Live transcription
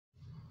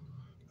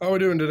How we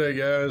doing today,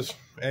 guys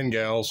and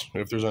gals?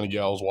 If there's any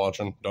gals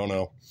watching, don't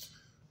know.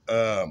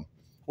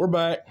 We're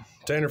back,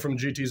 Tanner from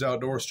the GT's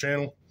Outdoors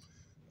channel,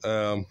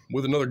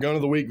 with another gun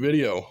of the week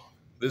video.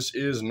 This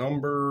is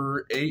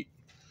number 8.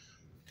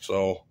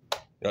 So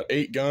got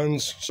 8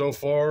 guns so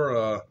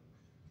far.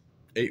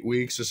 8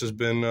 weeks. This has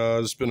been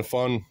a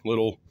fun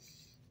little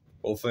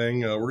thing.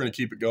 We're gonna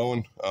keep it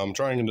going. I'm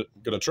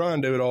gonna try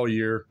and do it all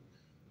year.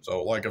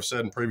 So like I've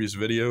said in previous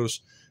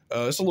videos.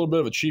 It's a little bit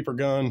of a cheaper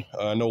gun.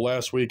 I know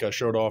last week I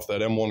showed off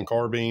that M1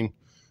 carbine.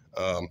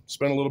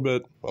 Spent a little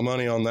bit of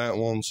money on that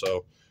one,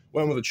 so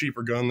went with a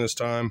cheaper gun this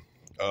time.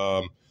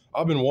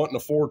 I've been wanting a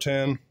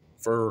 410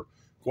 for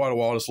quite a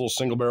while, this little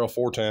single barrel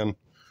 410,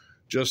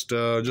 just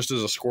as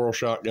a squirrel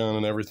shotgun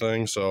and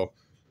everything. So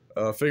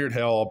figured,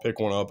 hell, I'll pick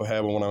one up. I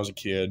had one when I was a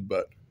kid,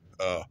 but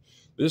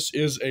this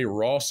is a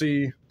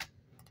Rossi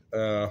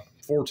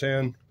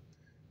 410,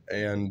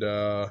 and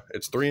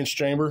it's 3-inch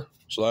chamber.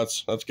 So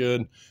that's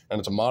good, and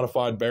it's a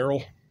modified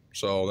barrel,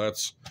 so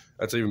that's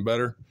even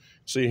better.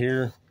 See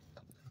here,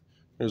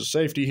 there's a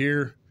safety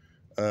here,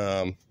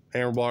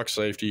 hammer block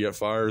safety. You got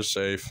fire is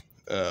safe.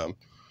 Right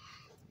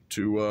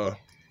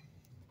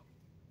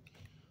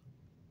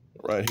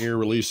here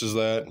releases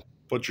that.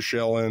 Put your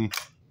shell in,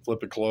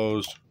 flip it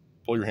closed,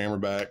 pull your hammer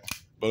back.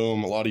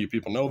 Boom. A lot of you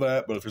people know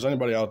that, but if there's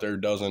anybody out there who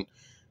doesn't,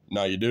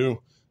 now you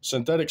do.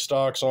 Synthetic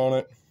stocks on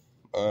it.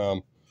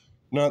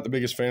 Not the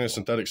biggest fan of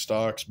synthetic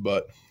stocks,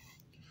 but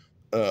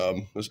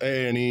this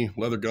A&E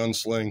leather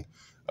gunsling,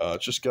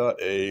 just got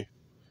a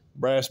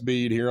brass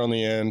bead here on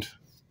the end,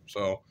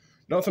 so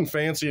nothing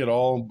fancy at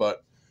all,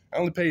 but I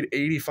only paid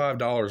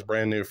 $85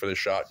 brand new for this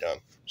shotgun,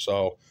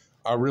 so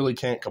I really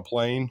can't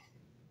complain.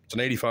 It's an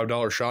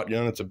 $85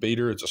 shotgun. It's a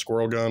beater, it's a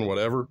squirrel gun,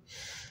 whatever.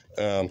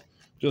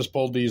 Just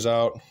pulled these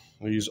out.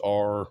 These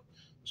are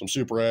some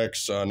Super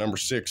X number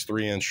 6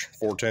 3-inch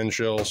 410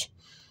 shells.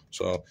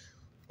 So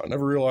I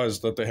never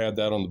realized that they had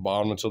that on the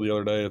bottom until the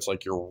other day. It's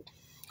like your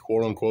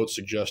quote-unquote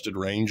suggested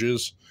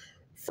ranges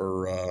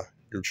for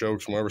your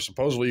chokes and whatever.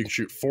 Supposedly you can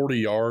shoot 40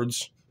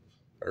 yards,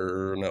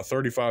 or no,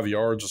 35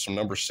 yards with some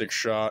number 6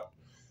 shot.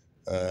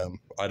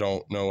 I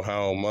don't know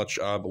how much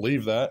I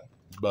believe that,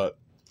 but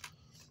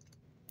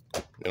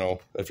you know,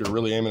 if you're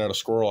really aiming at a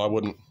squirrel, I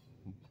wouldn't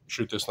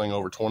shoot this thing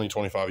over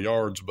 20-25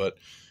 yards, but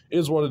it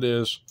is what it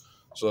is.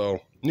 So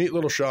neat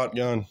little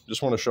shotgun.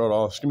 Just want to show it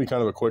off. It's gonna be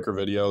kind of a quicker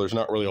video. There's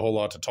not really a whole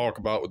lot to talk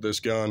about with this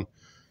gun.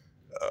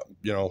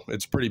 You know,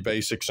 it's pretty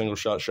basic single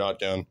shot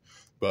shotgun,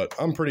 but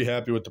I'm pretty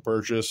happy with the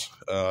purchase.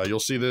 You'll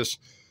see this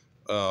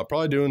we're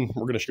going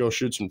to go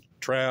shoot some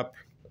trap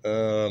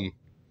probably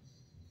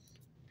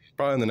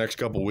in the next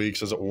couple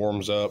weeks as it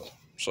warms up.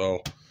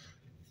 So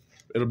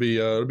it'll be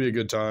a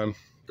good time.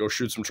 Go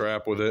shoot some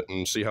trap with it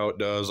and see how it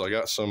does. I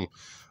got some,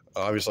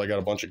 obviously I got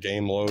a bunch of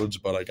game loads,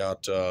 but I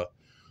got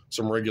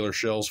some regular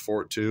shells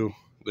for it too.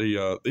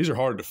 These are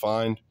hard to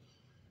find.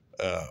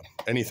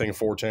 Anything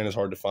 410 is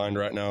hard to find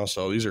right now.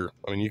 So these are,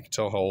 I mean, you can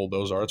tell how old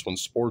those are. It's when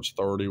Sports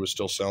Authority was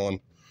still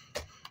selling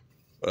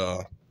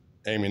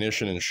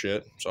ammunition and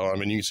shit. So, I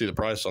mean, you can see the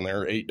price on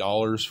there,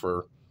 $8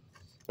 for,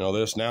 you know,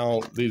 this. Now,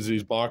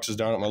 these boxes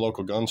down at my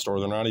local gun store,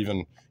 they're not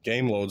even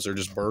game loads. They're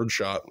just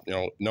birdshot, you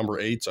know,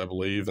 number 8s, I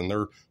believe, and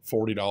they're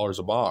 $40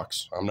 a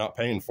box. I'm not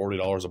paying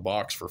 $40 a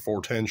box for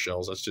 410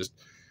 shells. That's just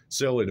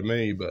silly to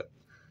me, but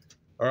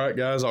all right,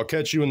 guys, I'll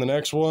catch you in the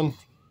next one.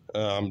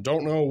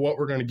 Don't know what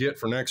we're going to get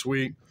for next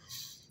week.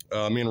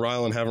 Me and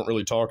Rylan haven't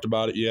really talked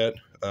about it yet.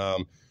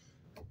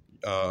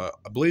 I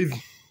believe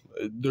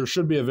there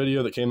should be a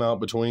video that came out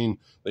between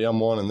the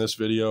M1 and this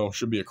video.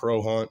 Should be a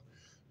crow hunt.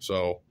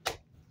 So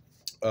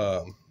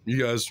you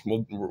guys,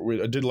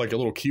 I did like a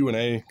little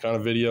Q&A kind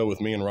of video with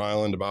me and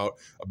Ryland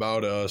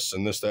about us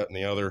and this, that, and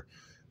the other.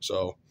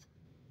 So,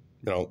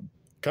 you know,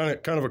 kind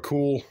of a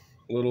cool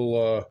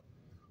little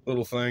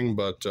thing,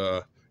 but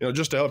you know,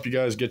 just to help you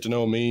guys get to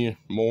know me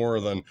more.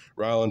 Than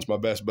Ryland's my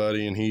best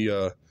buddy, and he's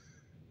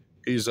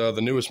the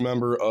newest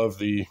member of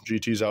the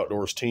GT's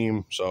Outdoors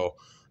team. So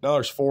now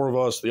there's 4 of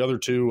us. The other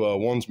 2,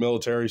 one's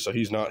military, so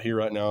he's not here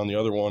right now, and the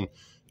other one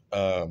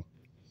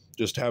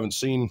just haven't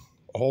seen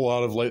a whole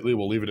lot of lately.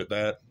 We'll leave it at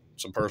that.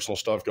 Some personal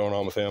stuff going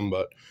on with him,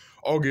 but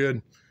all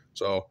good.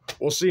 So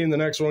we'll see you in the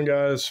next one,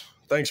 guys.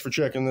 Thanks for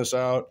checking this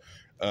out.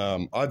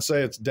 I'd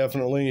say it's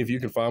definitely, if you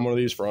can find one of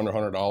these for under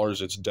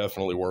 $100, it's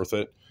definitely worth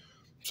it.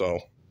 So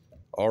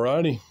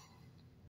alrighty.